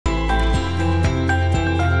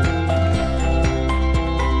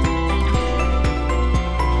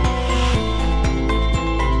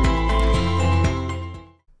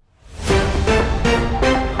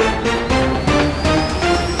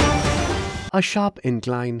A sharp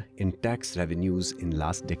incline in tax revenues in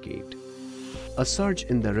last decade. A surge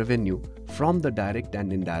in the revenue from the direct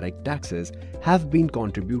and indirect taxes have been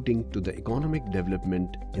contributing to the economic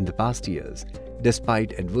development in the past years.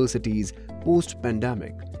 Despite adversities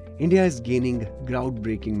post-pandemic, India is gaining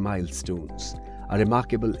groundbreaking milestones. A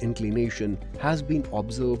remarkable inclination has been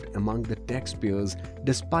observed among the taxpayers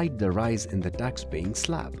despite the rise in the tax-paying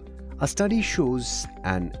slab. A study shows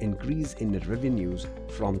an increase in revenues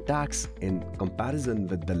from tax in comparison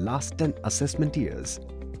with the last 10 assessment years.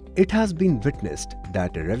 It has been witnessed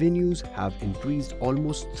that revenues have increased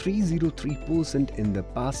almost 303% in the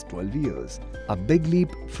past 12 years, a big leap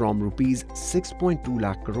from Rs 6.2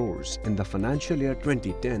 lakh crores in the financial year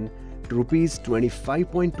 2010 to Rs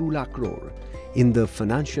 25.2 lakh crore in the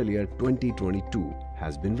financial year 2022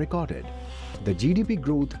 has been recorded. The GDP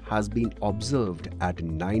growth has been observed at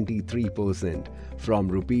 93% from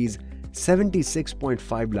Rs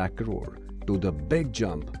 76.5 lakh crore to the big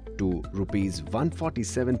jump to Rs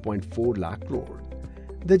 147.4 lakh crore.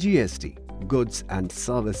 The GST, Goods and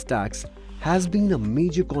Service Tax, has been a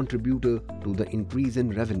major contributor to the increase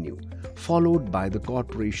in revenue, followed by the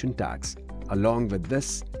corporation tax. Along with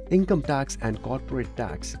this, income tax and corporate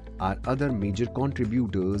tax are other major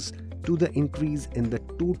contributors to the increase in the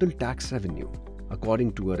total tax revenue.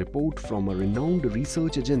 According to a report from a renowned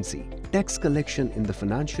research agency, tax collection in the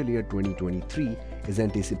financial year 2023 is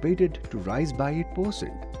anticipated to rise by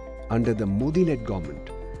 8%. Under the Modi-led government,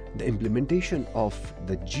 the implementation of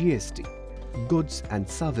the GST, Goods and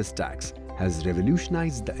Service Tax, has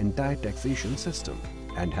revolutionized the entire taxation system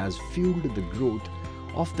and has fueled the growth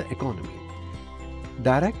of the economy.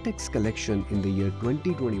 Direct tax collection in the year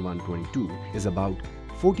 2021-22 is about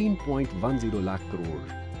 14.10 lakh crore,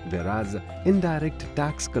 whereas indirect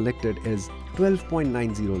tax collected is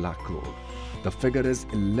 12.90 lakh crore. The figure is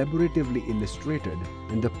elaboratively illustrated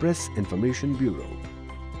in the Press Information Bureau.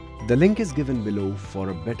 The link is given below for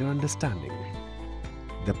a better understanding.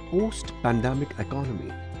 The post-pandemic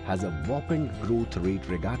economy has a whopping growth rate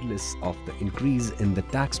regardless of the increase in the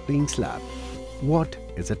tax-paying slab. What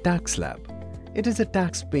is a tax slab? It is a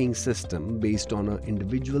tax-paying system based on an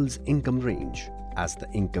individual's income range. As the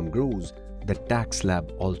income grows, the tax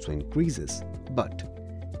slab also increases. But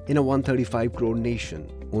in a 135 crore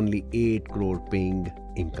nation, only 8 crore paying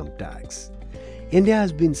income tax. India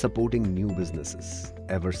has been supporting new businesses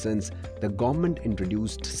ever since the government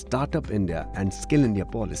introduced Startup India and Skill India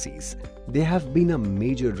policies. They have been a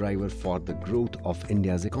major driver for the growth of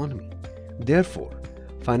India's economy. Therefore,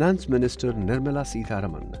 Finance Minister Nirmala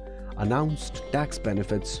Sitharaman announced tax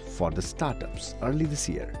benefits for the startups early this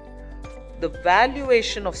year. The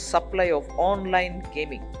valuation of supply of online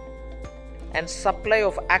gaming and supply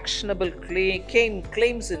of actionable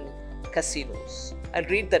claims in casinos. I'll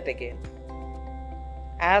read that again.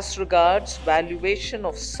 As regards valuation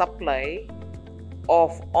of supply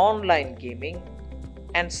of online gaming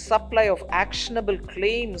and supply of actionable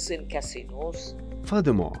claims in casinos.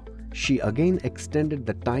 Furthermore, she again extended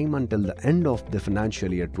the time until the end of the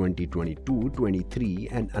financial year 2022-23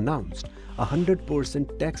 and announced a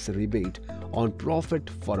 100% tax rebate on profit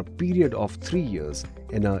for a period of 3 years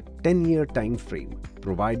in a 10-year time frame,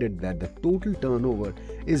 provided that the total turnover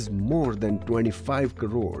is more than 25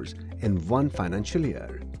 crores in one financial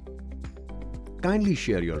year. Kindly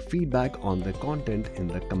share your feedback on the content in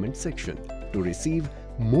the comment section. To receive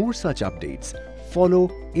more such updates, follow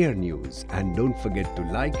Air News and don't forget to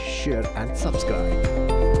like, share and subscribe.